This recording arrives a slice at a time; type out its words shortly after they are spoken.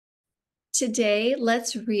Today,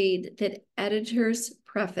 let's read the editor's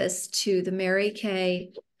preface to the Mary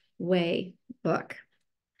Kay Way book.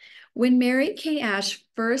 When Mary Kay Ash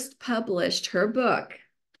first published her book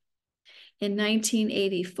in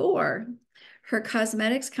 1984, her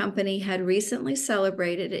cosmetics company had recently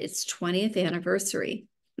celebrated its 20th anniversary.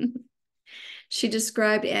 She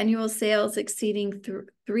described annual sales exceeding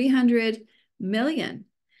 300 million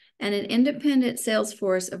and an independent sales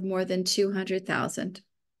force of more than 200,000.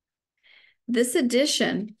 This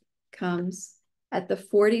edition comes at the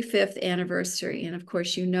 45th anniversary. And of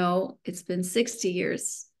course, you know, it's been 60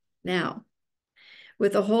 years now,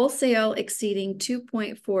 with a wholesale exceeding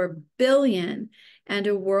 2.4 billion and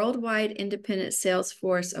a worldwide independent sales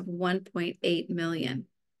force of 1.8 million.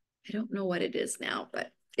 I don't know what it is now,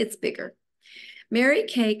 but it's bigger. Mary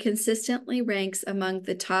Kay consistently ranks among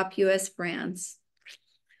the top US brands.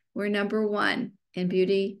 We're #1 in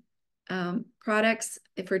beauty products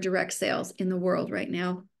for direct sales in the world right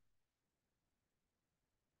now.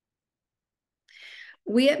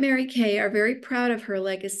 We at Mary Kay are very proud of her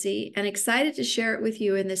legacy and excited to share it with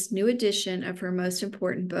you in this new edition of her most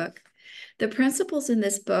important book. The principles in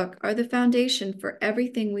this book are the foundation for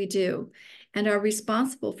everything we do and are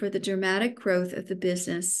responsible for the dramatic growth of the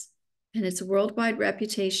business and its worldwide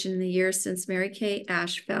reputation in the years since Mary Kay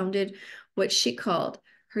Ash founded what she called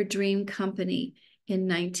her dream company in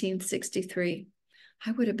 1963.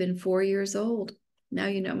 I would have been 4 years old. Now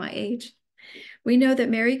you know my age. We know that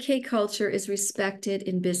Mary Kay culture is respected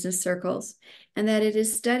in business circles and that it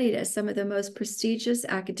is studied at some of the most prestigious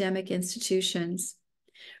academic institutions.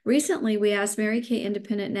 Recently, we asked Mary Kay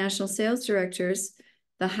independent national sales directors,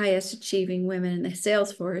 the highest achieving women in the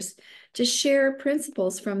sales force, to share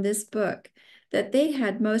principles from this book that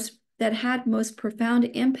had most profound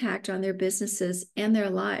impact on their businesses and their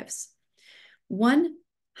lives.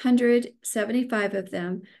 175 of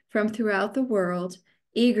them from throughout the world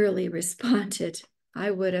eagerly responded. I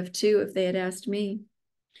would have too if they had asked me.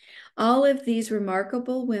 All of these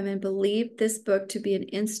remarkable women believed this book to be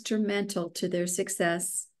instrumental to their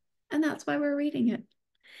success, and that's why we're reading it.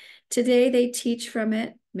 Today, they teach from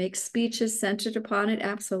it, make speeches centered upon it,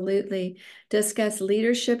 absolutely, discuss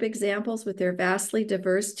leadership examples with their vastly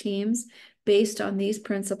diverse teams based on these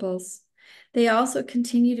principles. They also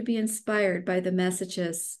continue to be inspired by the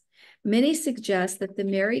messages. Many suggest that the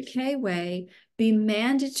Mary Kay Way be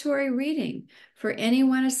mandatory reading for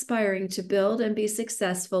anyone aspiring to build and be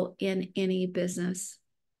successful in any business.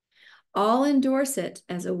 All endorse it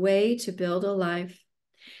as a way to build a life.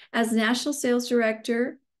 As National Sales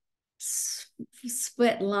Director,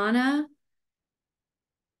 Svetlana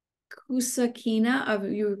Kusakina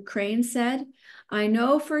of Ukraine said, "I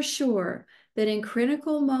know for sure that in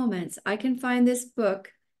critical moments, I can find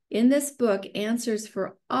in this book answers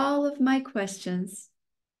for all of my questions."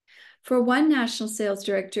 For one national sales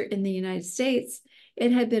director in the United States,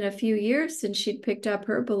 it had been a few years since she'd picked up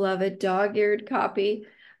her beloved dog-eared copy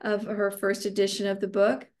of her first edition of the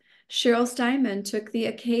book. Cheryl Steinman took the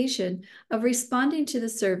occasion of responding to the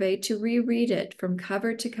survey to reread it from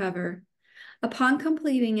cover to cover. Upon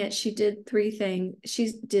completing it, she did three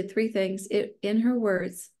things in her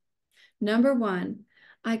words. #1,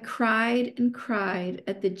 I cried and cried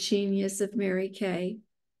at the genius of Mary Kay.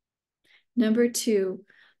 #2,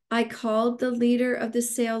 I called the leader of the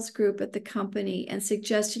sales group at the company and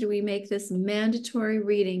suggested we make this mandatory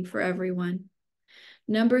reading for everyone.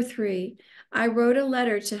 #3, I wrote a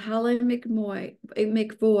letter to Helen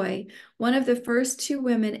McVoy, one of the first 2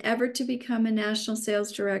 women ever to become a national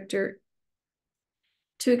sales director,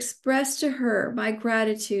 to express to her my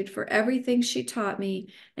gratitude for everything she taught me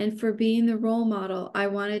and for being the role model I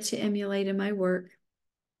wanted to emulate in my work.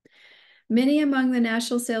 Many among the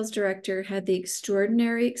national sales director had the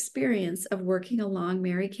extraordinary experience of working along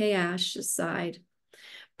Mary Kay Ash's side.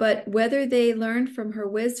 But whether they learned from her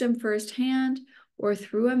wisdom firsthand or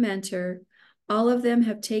through a mentor, all of them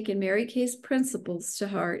have taken Mary Kay's principles to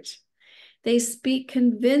heart. They speak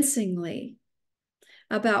convincingly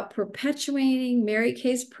about perpetuating Mary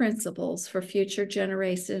Kay's principles for future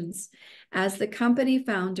generations, as the company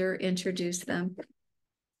founder introduced them.